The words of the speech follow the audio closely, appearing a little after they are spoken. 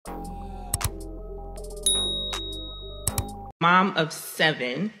Mom of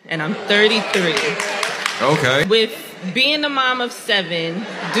 7, and I'm 33. Okay. With being a mom of 7,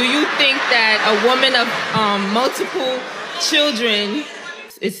 do you think that a woman of multiple children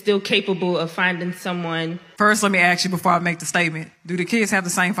is still capable of finding someone? First, let me ask you before I make the statement. Do the kids have the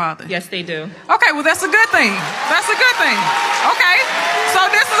same father? Yes, they do. Okay, well, that's a good thing. That's a good thing. Okay, so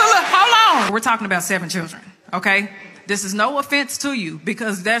this is a little, hold on. We're talking about 7 children, okay? This is no offense to you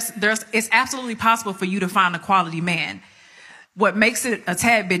because it's absolutely possible for you to find a quality man. What makes it a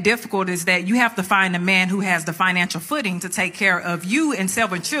tad bit difficult is that you have to find a man who has the financial footing to take care of you and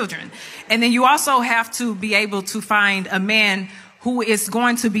 7 children. And then you also have to be able to find a man who is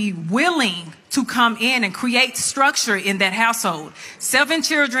going to be willing to come in and create structure in that household. 7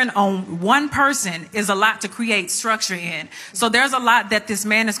 children on 1 person is a lot to create structure in. So there's a lot that this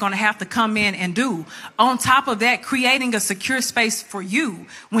man is going to have to come in and do. On top of that, creating a secure space for you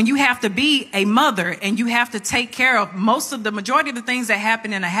when you have to be a mother and you have to take care of the majority of the things that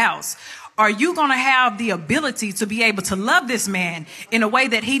happen in a house. Are you going to have the ability to be able to love this man in a way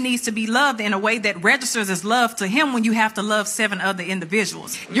that he needs to be loved, in a way that registers as love to him when you have to love 7 other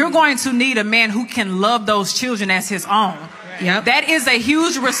individuals? You're going to need a man who can love those children as his own. Yep. That is a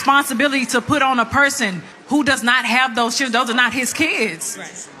huge responsibility to put on a person who does not have those children. Those are not his kids.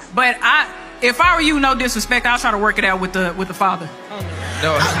 Right. But if I were you, no disrespect, I'll try to work it out with the father.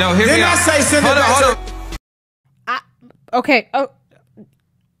 No, hear me out. Hold on. Okay.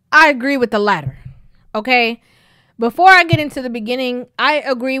 I agree with the latter. Okay. Before I get into the beginning, I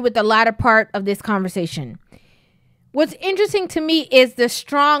agree with the latter part of this conversation. What's interesting to me is the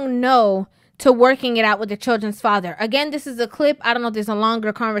strong no to working it out with the children's father. Again, this is a clip. I don't know if there's a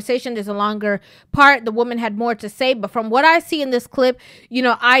longer conversation. There's a longer part. The woman had more to say. But from what I see in this clip,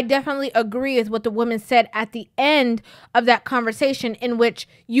 I definitely agree with what the woman said at the end of that conversation, in which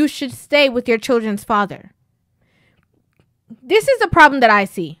you should stay with your children's father. This is the problem that I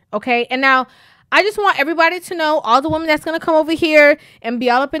see, okay? And now, I just want everybody to know, all the women that's going to come over here and be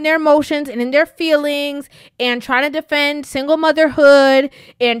all up in their emotions and in their feelings and trying to defend single motherhood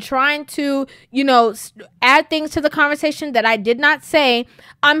and trying to, add things to the conversation that I did not say.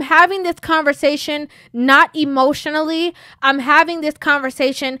 I'm having this conversation not emotionally. I'm having this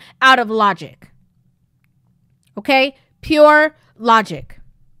conversation out of logic, okay? Pure logic.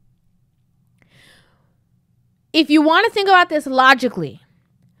 If you want to think about this logically,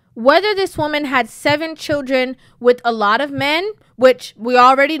 whether this woman had 7 children with a lot of men, which we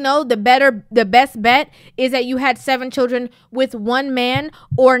already know the best bet is that you had 7 children with 1 man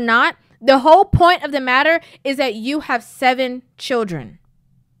or not, the whole point of the matter is that you have 7 children.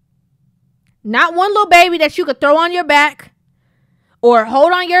 Not one little baby that you could throw on your back or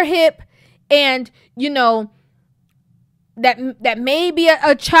hold on your hip and, that may be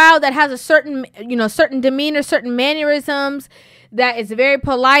a child that has a certain demeanor, certain mannerisms, that is very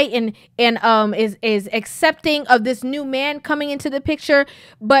polite and is accepting of this new man coming into the picture.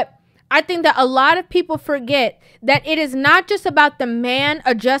 But I think that a lot of people forget that it is not just about the man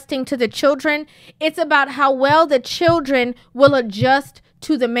adjusting to the children. It's about how well the children will adjust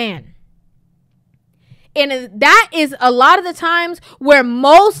to the man. And that is a lot of the times where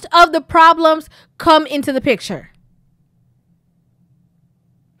most of the problems come into the picture.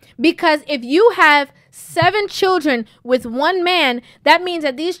 Because if you have 7 children with 1 man, that means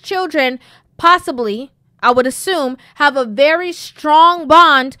that these children possibly, I would assume, have a very strong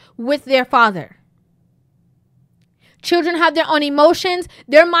bond with their father. Children have their own emotions.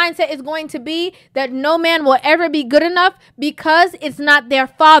 Their mindset is going to be that no man will ever be good enough because it's not their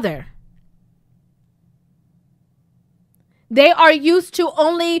father. They are used to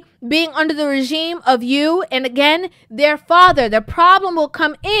only being under the regime of you and, again, their father. The problem will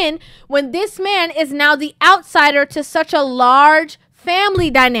come in when this man is now the outsider to such a large family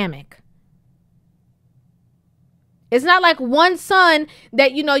dynamic. It's not like one son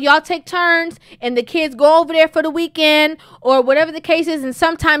that, y'all take turns and the kids go over there for the weekend or whatever the case is, and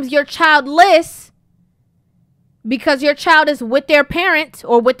sometimes you're childless because your child is with their parents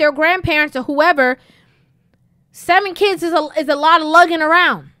or with their grandparents or whoever. 7 kids is a lot of lugging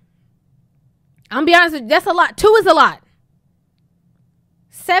around. I'm gonna be honest with you, that's a lot. 2 is a lot.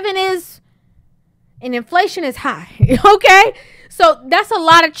 7 is, and inflation is high. Okay? So that's a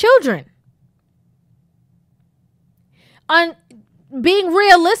lot of children. On being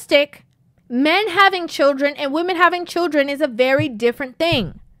realistic, men having children and women having children is a very different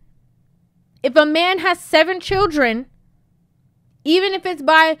thing. If a man has 7 children, even if it's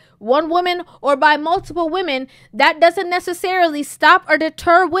by 1 woman or by multiple women, that doesn't necessarily stop or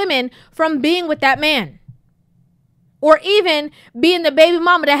deter women from being with that man. or even being the baby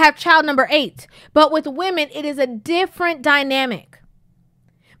mama that have child number 8. But with women, it is a different dynamic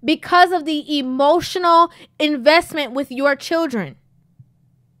because of the emotional investment with your children.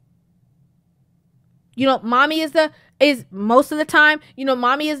 You know, mommy is most of the time, you know,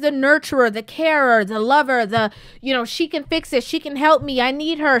 mommy is the nurturer, the carer, the lover, she can fix it. She can help me. I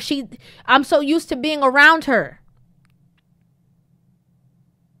need her. I'm so used to being around her.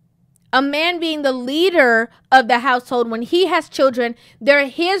 A man being the leader of the household, when he has children, they're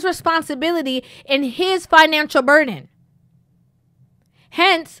his responsibility and his financial burden.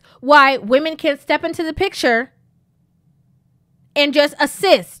 Hence why women can step into the picture and just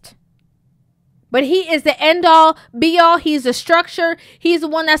assist. But he is the end all, be all. He's the structure. He's the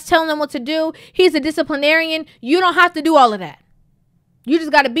one that's telling them what to do. He's a disciplinarian. You don't have to do all of that. You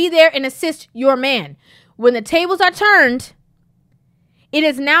just got to be there and assist your man. When the tables are turned, it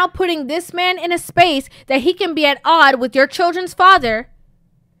is now putting this man in a space that he can be at odds with your children's father,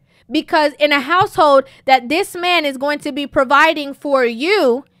 because in a household that this man is going to be providing for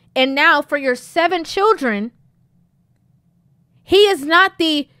you and now for your 7 children, he is not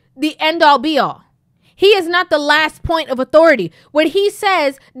the end all be all. He is not the last point of authority. What he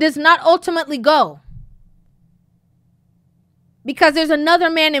says does not ultimately go, because there's another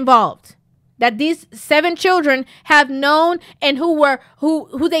man involved that these 7 children have known and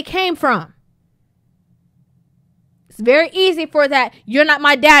who they came from. It's very easy for that "you're not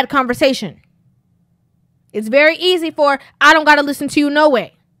my dad" conversation. It's very easy for "I don't got to listen to you no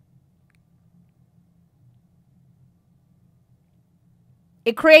way."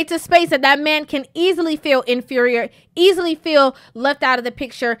 It creates a space that man can easily feel inferior, easily feel left out of the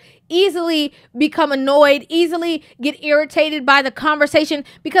picture, easily become annoyed, easily get irritated by the conversation,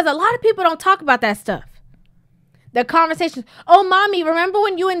 because a lot of people don't talk about that stuff. The conversations, "Oh, mommy, remember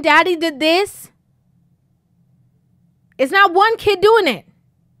when you and daddy did this?" It's not one kid doing it.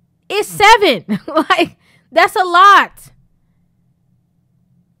 It's 7. Like, that's a lot.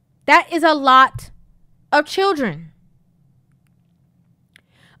 That is a lot of children.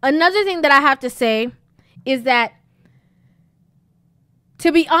 Another thing that I have to say is that,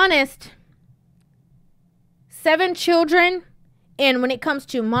 to be honest, 7 children, and when it comes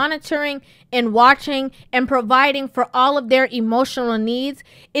to monitoring and watching and providing for all of their emotional needs,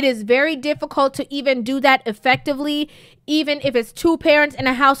 it is very difficult to even do that effectively, even if it's 2 parents in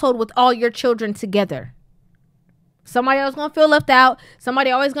a household with all your children together. Somebody else going to feel left out.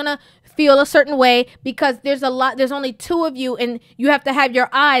 Somebody always going to feel a certain way, because there's only 2 of you, and you have to have your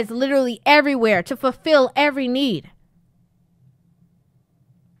eyes literally everywhere to fulfill every need.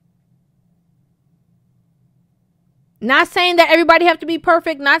 Not saying that everybody have to be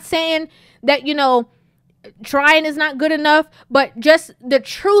perfect, not saying that, trying is not good enough, but just the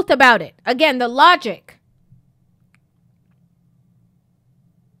truth about it. Again, the logic.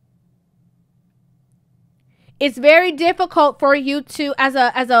 It's very difficult for you to, as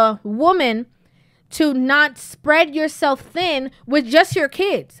a woman, to not spread yourself thin with just your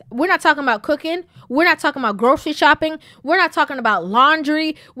kids. We're not talking about cooking. We're not talking about grocery shopping. We're not talking about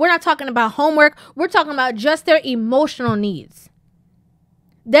laundry. We're not talking about homework. We're talking about just their emotional needs.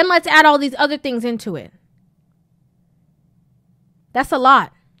 Then let's add all these other things into it. That's a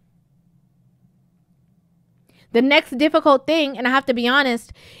lot. The next difficult thing, and I have to be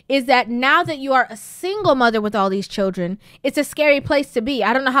honest, is that now that you are a single mother with all these children, it's a scary place to be.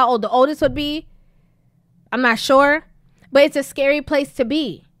 I don't know how old the oldest would be. I'm not sure, but it's a scary place to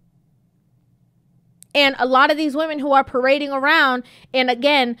be. And a lot of these women who are parading around and,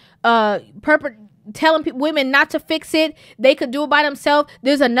 again, telling women not to fix it, they could do it by themselves.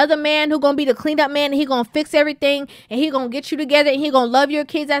 There's another man who's going to be the cleaned up man, and he going to fix everything, and he going to get you together, and he going to love your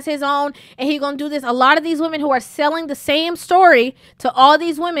kids as his own, and he going to do this. A lot of these women who are selling the same story to all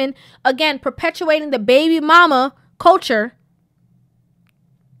these women, again, perpetuating the baby mama culture,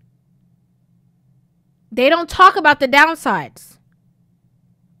 they don't talk about the downsides.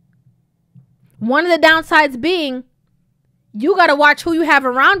 One of the downsides being, you got to watch who you have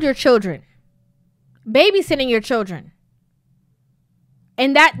around your children, babysitting your children.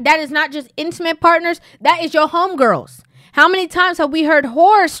 And that is not just intimate partners, that is your homegirls. How many times have we heard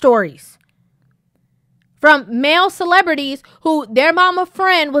horror stories from male celebrities who their mama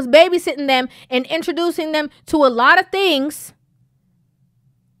friend was babysitting them and introducing them to a lot of things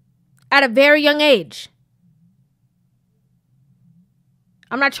at a very young age?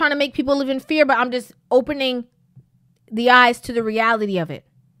 I'm not trying to make people live in fear, but I'm just opening the eyes to the reality of it.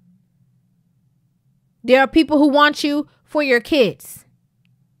 There are people who want you for your kids.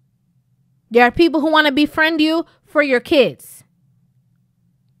 There are people who want to befriend you for your kids.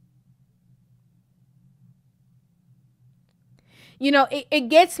 you know, it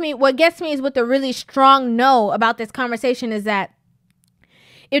gets me. What gets me is with the really strong no about this conversation is that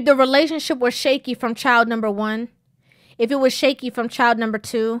if the relationship was shaky from child number 1, if it was shaky from child number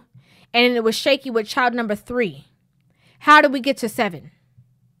 2, and it was shaky with child number 3, how did we get to 7?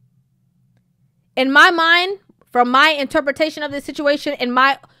 In my mind, from my interpretation of this situation, in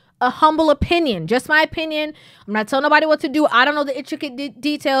my humble opinion, just my opinion, I'm not telling nobody what to do. I don't know the intricate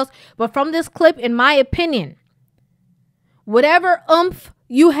details, but from this clip, in my opinion, whatever oomph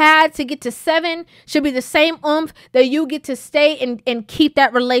you had to get to 7 should be the same oomph that you get to stay and keep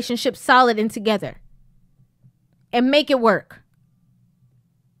that relationship solid and together and make it work.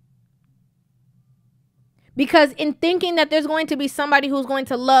 Because in thinking that there's going to be somebody who's going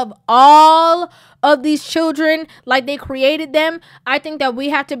to love all of these children like they created them, I think that we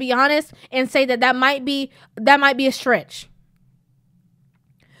have to be honest and say that might be a stretch.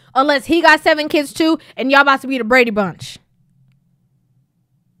 Unless he got 7 kids too and y'all about to be the Brady Bunch.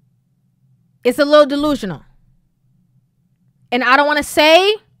 It's a little delusional. And I don't want to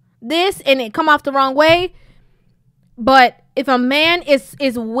say this and it come off the wrong way, but if a man is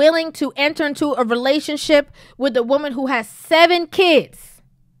willing to enter into a relationship with a woman who has 7 kids,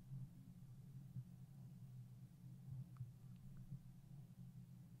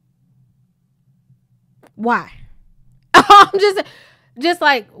 why? I'm just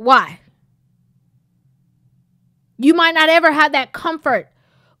like, why? You might not ever have that comfort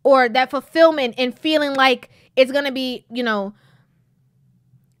or that fulfillment in feeling like it's going to be, you know,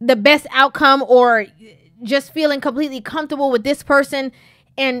 the best outcome, or just feeling completely comfortable with this person.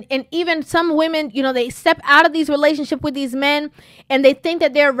 And even some women, you know, they step out of these relationships with these men and they think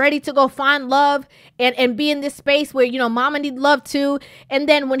that they're ready to go find love and be in this space where, you know, mama need love too. And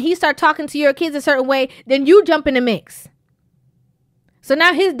then when he start talking to your kids a certain way, then you jump in the mix. So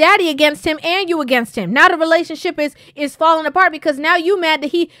now his daddy against him and you against him. Now the relationship is falling apart because now you mad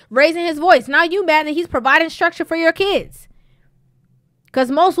that he raising his voice. Now you mad that he's providing structure for your kids. Because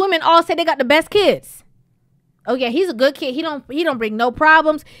most women all say they got the best kids. Oh yeah, he's a good kid. He don't bring no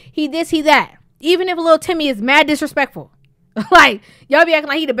problems. He this, he that. Even if little Timmy is mad disrespectful. Like, y'all be acting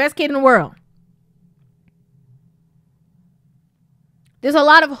like he the best kid in the world. There's a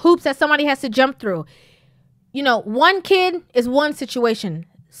lot of hoops that somebody has to jump through. You know, 1 kid is one situation.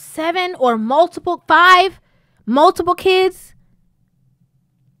 7 or 5 multiple kids.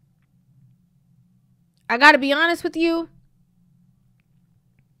 I gotta be honest with you.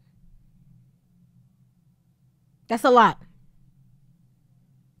 That's a lot.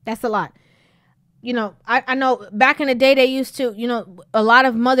 That's a lot. You know, I know back in the day they used to, you know, a lot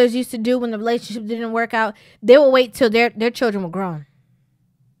of mothers used to do when the relationship didn't work out. They would wait till their children were grown.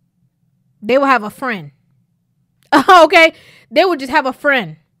 They would have a friend. Okay? They would just have a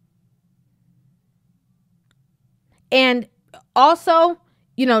friend. And also,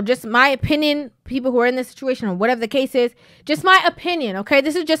 you know, just my opinion, people who are in this situation or whatever the case is, just my opinion, okay?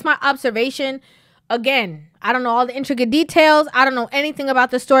 This is just my observation. Again, I don't know all the intricate details. I don't know anything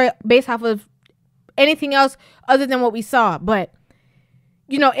about the story based off of anything else other than what we saw. But,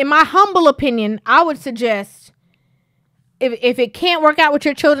 you know, in my humble opinion, I would suggest if it can't work out with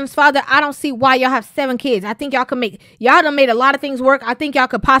your children's father, I don't see why y'all have 7 kids. I think y'all done made a lot of things work. I think y'all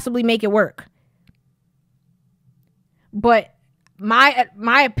could possibly make it work. But my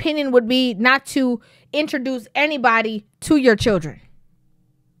opinion would be not to introduce anybody to your children.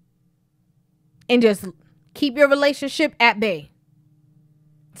 And just keep your relationship at bay.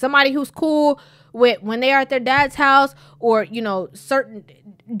 Somebody who's cool with when they are at their dad's house, or, you know, certain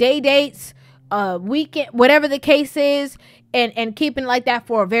day dates, weekend, whatever the case is, and keeping it like that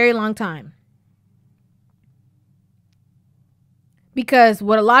for a very long time. Because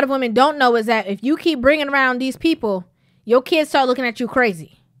what a lot of women don't know is that if you keep bringing around these people, your kids start looking at you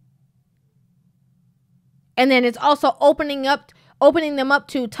crazy. And then it's also opening them up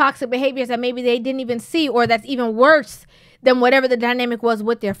to toxic behaviors that maybe they didn't even see, or that's even worse than whatever the dynamic was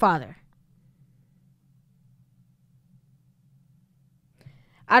with their father.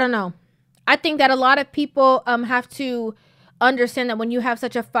 I don't know. I think that a lot of people have to understand that when you have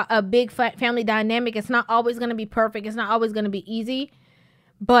such a big family dynamic, it's not always going to be perfect. It's not always going to be easy.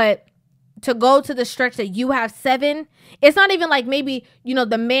 But to go to the stretch that you have 7, it's not even like maybe, you know,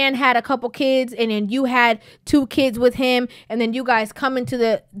 the man had a couple kids and then you had 2 kids with him, and then you guys come into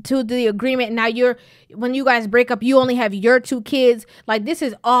the agreement, and now when you guys break up, you only have your 2 kids. Like, this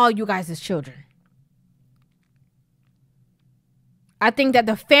is all you guys' children. I think that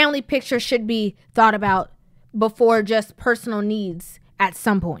the family picture should be thought about before just personal needs at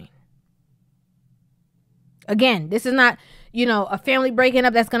some point. Again, this is not, you know, a family breaking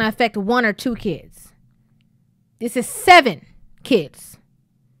up that's going to affect 1 or 2 kids. This is 7 kids.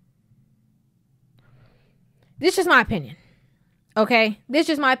 This is just my opinion. Okay, this is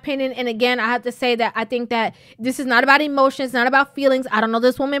just my opinion. And again, I have to say that I think that this is not about emotions, not about feelings. I don't know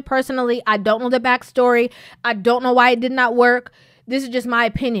this woman personally. I don't know the backstory. I don't know why it did not work. This is just my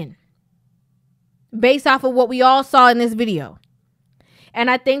opinion based off of what we all saw in this video. And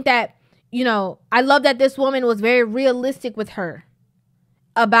I think that, you know, I love that this woman was very realistic with her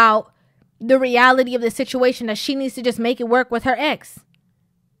about the reality of the situation, that she needs to just make it work with her ex.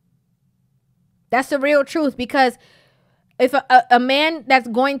 That's the real truth, because if a man that's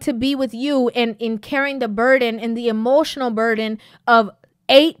going to be with you and in carrying the burden and the emotional burden of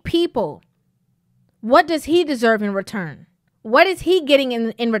 8 people, what does he deserve in return? What is he getting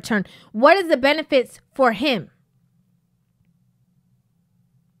in return? What is the benefits for him?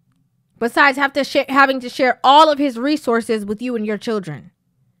 Besides having to share all of his resources with you and your children.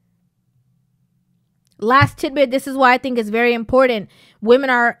 Last tidbit, this is why I think it's very important. Women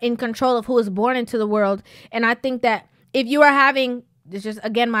are in control of who is born into the world. And I think that if you are having, this is just,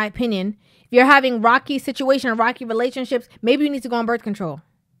 again, my opinion, if you're having rocky situation or rocky relationships, maybe you need to go on birth control.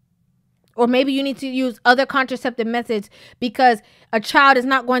 Or maybe you need to use other contraceptive methods, because a child is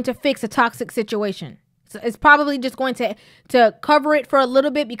not going to fix a toxic situation. So it's probably just going to cover it for a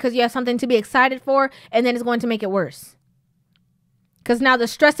little bit because you have something to be excited for, and then it's going to make it worse. Because now the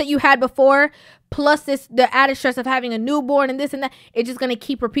stress that you had before, plus the added stress of having a newborn and this and that, it's just going to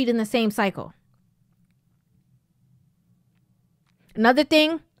keep repeating the same cycle. Another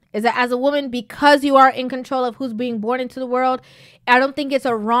thing is that as a woman, because you are in control of who's being born into the world, I don't think it's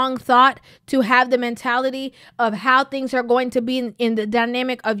a wrong thought to have the mentality of how things are going to be in the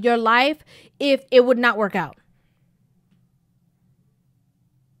dynamic of your life if it would not work out.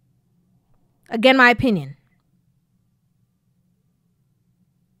 Again, my opinion.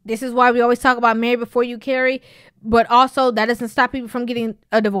 This is why we always talk about marry before you carry, but also that doesn't stop people from getting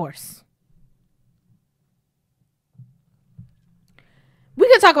a divorce. We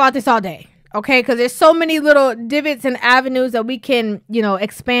could talk about this all day, okay? Because there's so many little divots and avenues that we can, you know,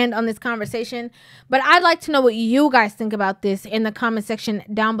 expand on this conversation. But I'd like to know what you guys think about this in the comment section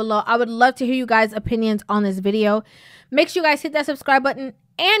down below. I would love to hear you guys' opinions on this video. Make sure you guys hit that subscribe button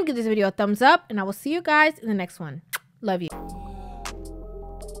and give this video a thumbs up. And I will see you guys in the next one. Love you.